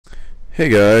Hey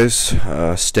guys,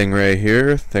 Stingray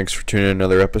here. Thanks for tuning in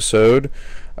another episode.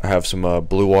 I have some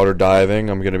blue water diving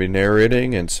I'm going to be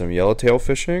narrating and some yellowtail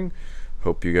fishing.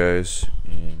 Hope you guys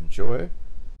enjoy.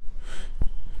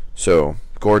 So,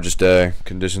 gorgeous day.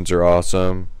 Conditions are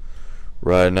awesome.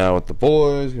 Riding out with the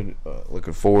boys.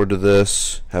 Looking forward to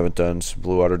this. Haven't done some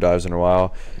blue water dives in a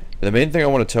while. And the main thing I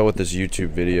want to tell with this YouTube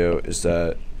video is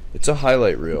that it's a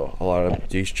highlight reel. A lot of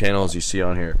these channels you see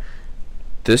on here.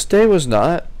 This day was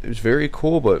not. It was very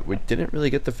cool, but we didn't really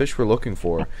get the fish we're looking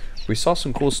for. We saw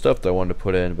some cool stuff that I wanted to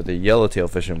put in, but the yellowtail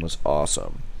fishing was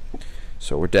awesome.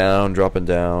 So we're down, dropping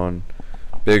down.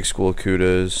 Big school of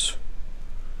kudas.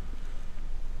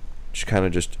 Just kind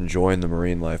of just enjoying the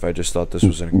marine life. I just thought this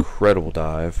was an incredible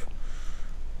dive.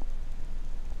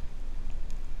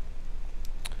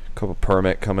 Couple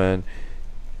permit come in.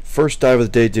 First dive of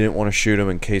the day, didn't want to shoot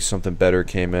him in case something better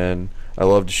came in. I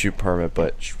love to shoot permit,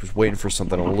 but she was waiting for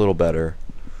something a little better.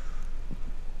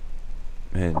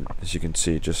 And as you can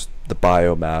see, just the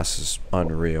biomass is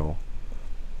unreal.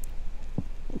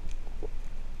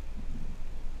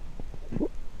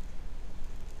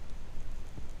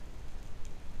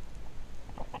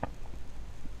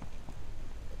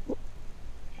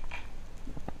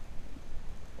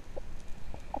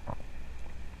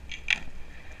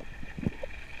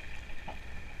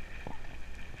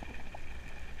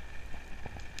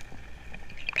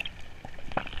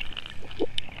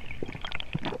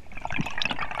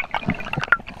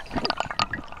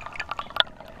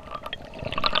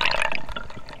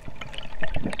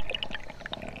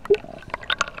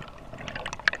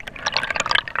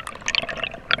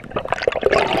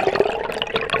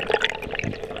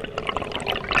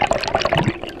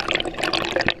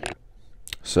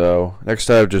 So next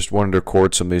I just wanted to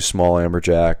record some of these small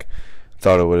amberjack.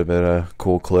 Thought it would have been a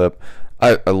cool clip.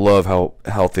 I love how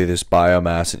healthy this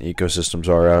biomass and ecosystems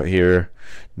are out here.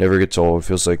 Never gets old. It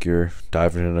feels like you're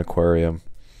diving in an aquarium.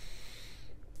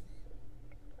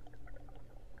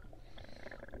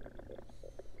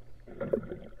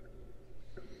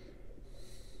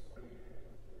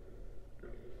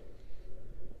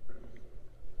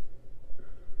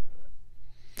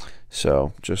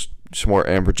 So just some more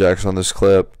amberjacks on this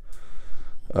clip.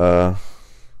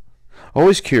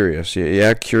 Always curious. You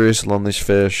act curious along these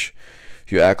fish.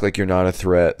 If you act like you're not a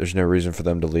threat, there's no reason for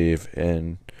them to leave,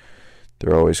 and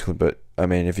they're always. But I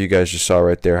mean, if you guys just saw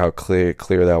right there how clear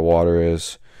that water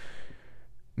is.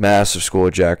 Massive school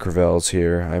of Jack Crevalles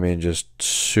here. I mean, just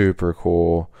super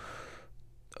cool.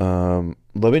 Let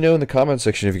me know in the comment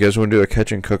section if you guys want to do a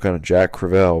catch and cook on a Jack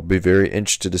Crevalle. I'll be very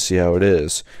interested to see how it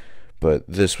is. But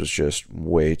this was just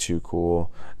way too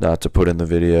cool not to put in the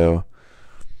video.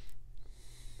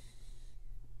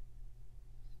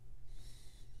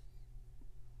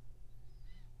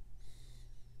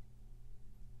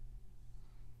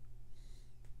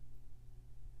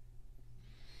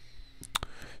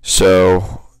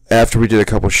 So after we did a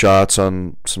couple shots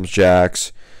on some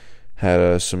jacks,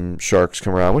 had some sharks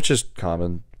come around, which is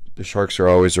common. The sharks are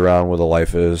always around where the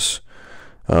life is.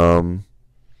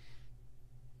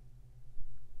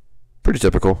 Pretty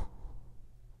typical.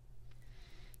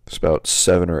 It's about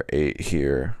 7 or 8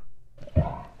 here.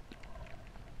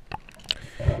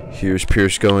 Here's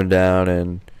Pierce going down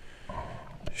and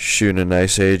shooting a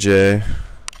nice AJ.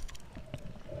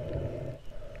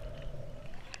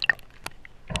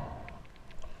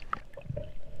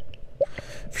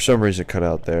 For some reason, cut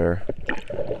out there.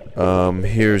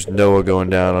 Here's Noah going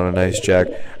down on a nice jack.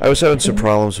 I was having some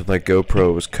problems with my GoPro.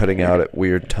 It was cutting out at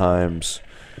weird times.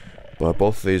 But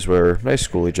both of these were nice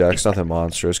schoolie jacks, nothing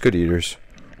monstrous, good eaters.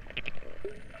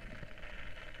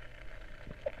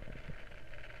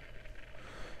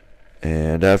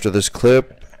 And after this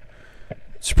clip,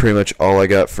 it's pretty much all I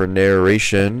got for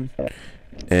narration.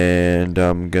 And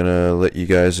I'm gonna let you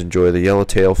guys enjoy the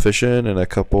yellowtail fishing and a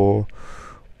couple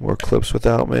more clips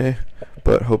without me.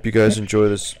 But hope you guys enjoy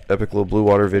this epic little blue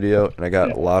water video, and I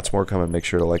got lots more coming. Make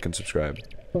sure to like and subscribe.